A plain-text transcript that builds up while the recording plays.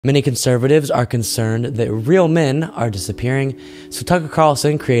Many conservatives are concerned that real men are disappearing, so Tucker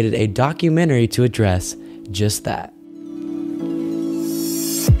Carlson created a documentary to address just that.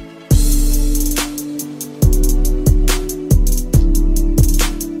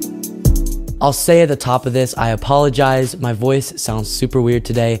 I'll say at the top of this, I apologize. My voice sounds super weird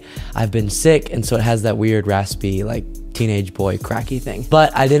today. I've been sick, and so it has that weird raspy, like teenage boy cracky thing.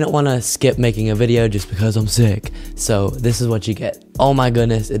 But I didn't want to skip making a video just because I'm sick. So this is what you get. Oh my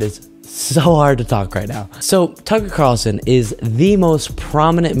goodness, it is so hard to talk right now. So Tucker Carlson is the most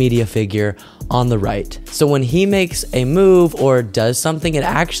prominent media figure on the right. So when he makes a move or does something, it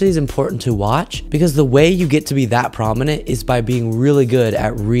actually is important to watch, because the way you get to be that prominent is by being really good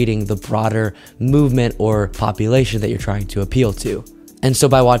at reading the broader movement or population that you're trying to appeal to. And so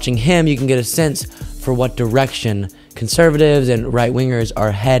by watching him, you can get a sense for what direction conservatives and right-wingers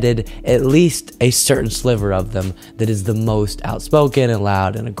are headed, at least a certain sliver of them that is the most outspoken and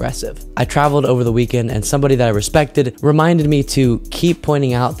loud and aggressive. I traveled over the weekend, and somebody that I respected reminded me to keep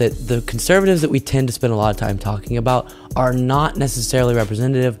pointing out that the conservatives that we tend to spend a lot of time talking about are not necessarily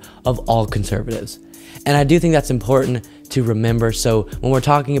representative of all conservatives. And I do think that's important to remember. So when we're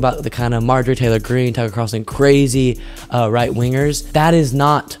talking about the kind of Marjorie Taylor Greene, Tucker Carlson, crazy right-wingers, that is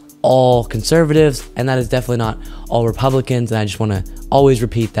not all conservatives, and that is definitely not all Republicans. And I just want to always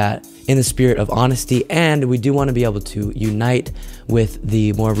repeat that in the spirit of honesty, and we do want to be able to unite with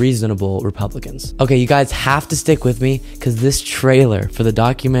the more reasonable Republicans. Okay, you guys have to stick with me, because this trailer for the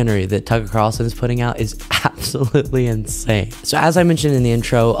documentary that Tucker Carlson is putting out is absolutely insane. So as I mentioned in the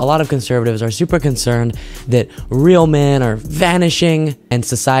intro, a lot of conservatives are super concerned that real men are vanishing and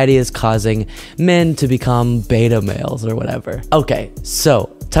society is causing men to become beta males or whatever. Okay,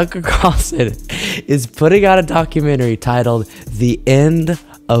 so Tucker Carlson is putting out a documentary titled The End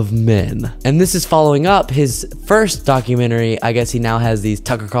of Men. And this is following up his first documentary. I guess he now has these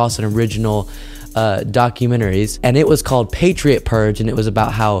Tucker Carlson original documentaries, and it was called Patriot Purge, and it was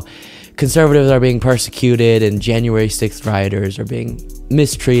about how conservatives are being persecuted and January 6th rioters are being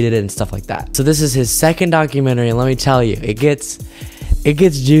mistreated and stuff like that. So this is his second documentary, and let me tell you, it gets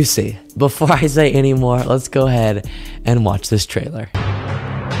juicy. Before I say any more, let's go ahead and watch this trailer.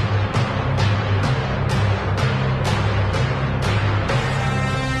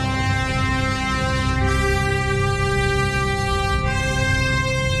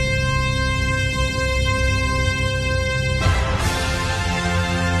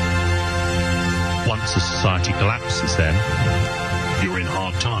 Once a society collapses, then you're in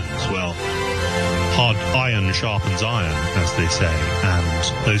hard times. Well, hard iron sharpens iron, as they say,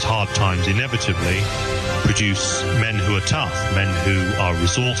 and those hard times inevitably produce men who are tough, men who are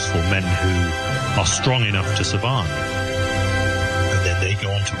resourceful, men who are strong enough to survive. And then they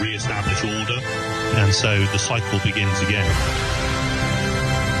go on to re-establish order, and so the cycle begins again.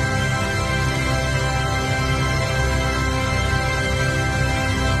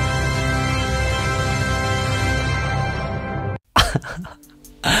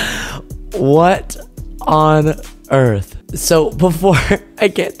 What on earth? So before I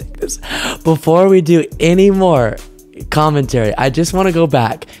can't take this, before we do any more commentary, I just want to go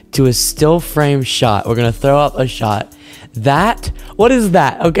back to a still frame shot. We're gonna throw up a shot. What is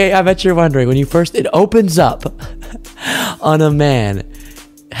that? Okay, I bet you're wondering. When it opens up on a man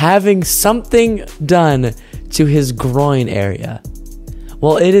having something done to his groin area.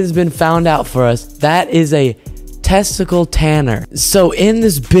 Well, it has been found out for us that is a testicle tanner. So in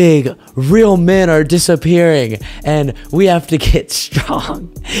this big, real men are disappearing and we have to get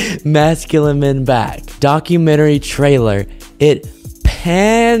strong masculine men back documentary trailer, it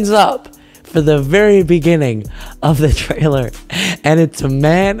pans up for the very beginning of the trailer, and it's a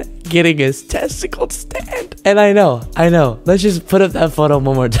man getting his testicles stand. And I know, let's just put up that photo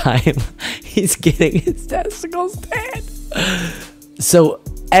one more time. He's getting his testicles stand. So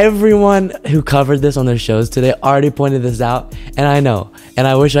everyone who covered this on their shows today already pointed this out, and I know, and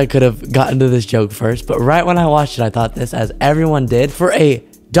I wish I could have gotten to this joke first, but right when I watched it, I thought this, as everyone did, for a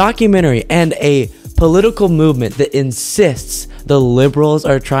documentary and a political movement that insists the liberals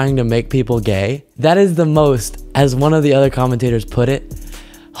are trying to make people gay, that is the most, as one of the other commentators put it,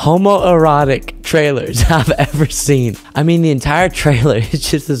 homoerotic trailers I've ever seen. I mean, the entire trailer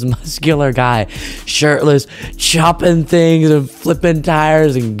is just this muscular guy, shirtless, chopping things and flipping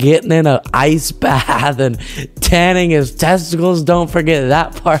tires and getting in an ice bath and tanning his testicles. Don't forget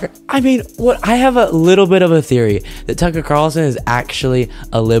that part. I mean, I have a little bit of a theory that Tucker Carlson is actually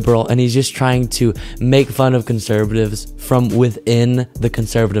a liberal, and he's just trying to make fun of conservatives from within the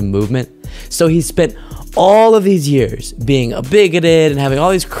conservative movement. So he spent all of these years being a bigoted and having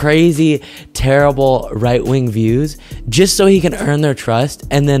all these crazy, terrible right-wing views just so he can earn their trust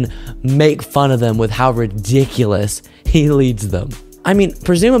and then make fun of them with how ridiculous he leads them. I mean,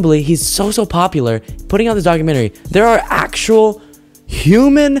 presumably he's so popular putting out this documentary. There are actual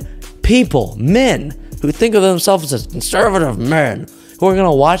human people, men, who think of themselves as conservative men, who are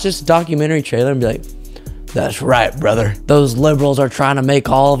gonna watch this documentary trailer and be like, that's right, brother. Those liberals are trying to make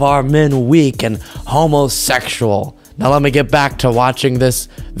all of our men weak and homosexual. Now let me get back to watching this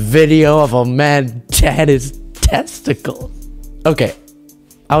video of a man dead his testicles. Okay,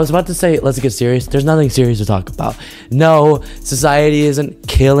 I was about to say, let's get serious. There's nothing serious to talk about. No, society isn't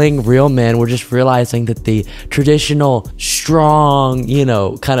killing real men. We're just realizing that the traditional, strong, you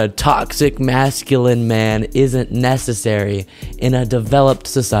know, kind of toxic masculine man isn't necessary in a developed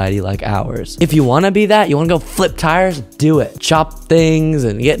society like ours. If you want to be that, you want to go flip tires, do it. Chop things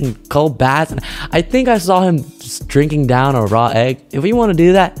and get in cold baths. And I think I saw him drinking down a raw egg. If you want to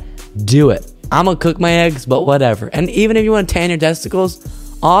do that, do it. I'm gonna cook my eggs, but whatever. And even if you want to tan your testicles,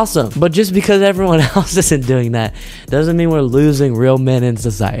 awesome. But just because everyone else isn't doing that doesn't mean we're losing real men in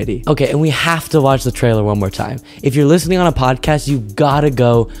society. Okay, and we have to watch the trailer one more time. If you're listening on a podcast, you gotta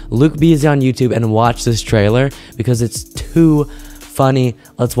go Luke Beasley on YouTube and watch this trailer because it's too funny.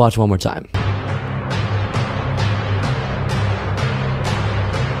 Let's watch one more time.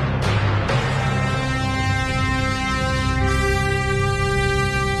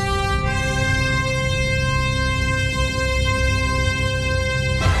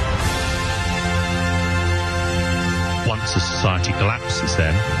 Once a society collapses,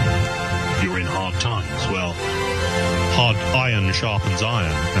 then you're in hard times. Well, hard iron sharpens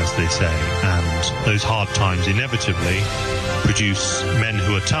iron, as they say, and those hard times inevitably produce men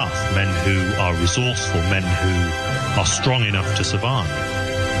who are tough, men who are resourceful, men who are strong enough to survive.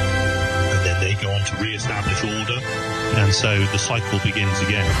 And then they go on to re-establish order, and so the cycle begins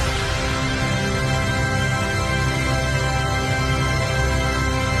again.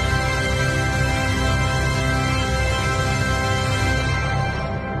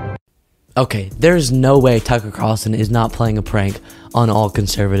 Okay, there's no way Tucker Carlson is not playing a prank on all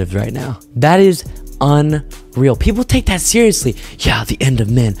conservatives right now. That is unreal. People take that seriously. Yeah, the end of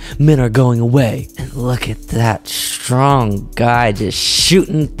men. Men are going away. And look at that strong guy just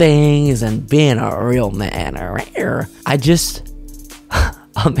shooting things and being a real man.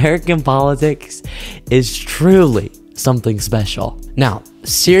 American politics is truly something special. Now,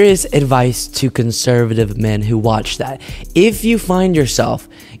 serious advice to conservative men who watch that. If you find yourself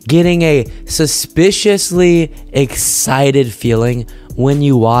getting a suspiciously excited feeling when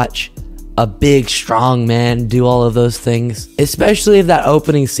you watch a big, strong man do all of those things, especially if that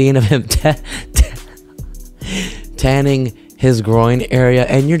opening scene of him tanning his groin area,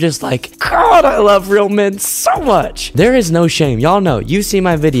 and you're just like, God, I love real men so much. There is no shame. Y'all know, you see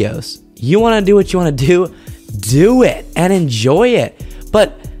my videos. You want to do what you want to do it and enjoy it.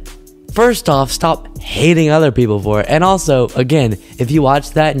 But first off, stop hating other people for it. And also, again, if you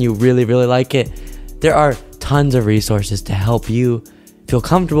watch that and you really like it, there are tons of resources to help you feel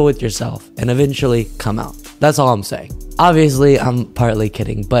comfortable with yourself and eventually come out. That's all I'm saying. Obviously, I'm partly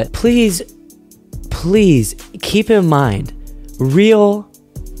kidding, but please keep in mind, real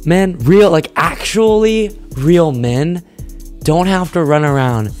men, actually real men don't have to run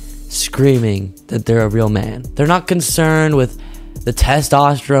around screaming that they're a real man. They're not concerned with the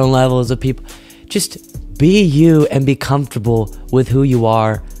testosterone levels of people. Just be you and be comfortable with who you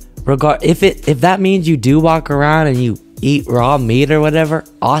are. If that means you do walk around and you eat raw meat or whatever,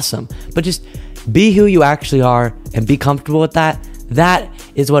 awesome. But just be who you actually are and be comfortable with that. That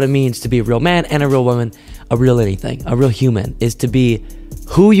is what it means to be a real man and a real woman, a real anything. A real human is to be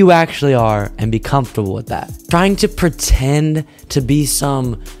who you actually are and be comfortable with that. Trying to pretend to be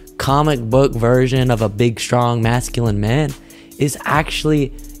some comic book version of a big, strong, masculine man is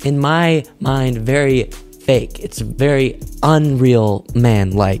actually, in my mind, very fake. It's very unreal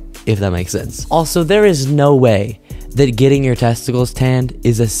man-like, if that makes sense. Also, there is no way that getting your testicles tanned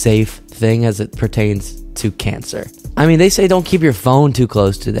is a safe thing as it pertains to cancer. I mean, they say don't keep your phone too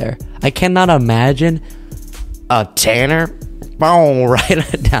close to there. I cannot imagine a tanner, boom,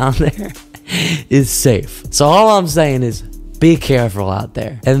 right down there is safe. So all I'm saying is be careful out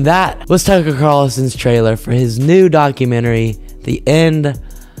there. And that was Tucker Carlson's trailer for his new documentary, The End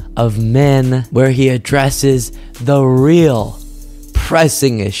of Men, where he addresses the real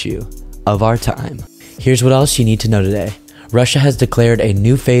pressing issue of our time. Here's what else you need to know today. Russia has declared a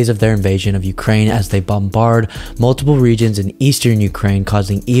new phase of their invasion of Ukraine as they bombard multiple regions in eastern Ukraine,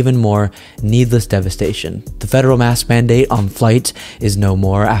 causing even more needless devastation. The federal mask mandate on flights is no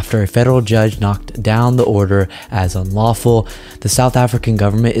more after a federal judge knocked down the order as unlawful. The South African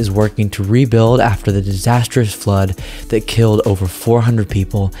government is working to rebuild after the disastrous flood that killed over 400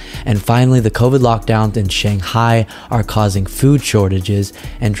 people. And finally, the COVID lockdowns in Shanghai are causing food shortages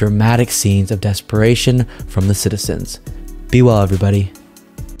and dramatic scenes of desperation from the citizens. Be well, everybody.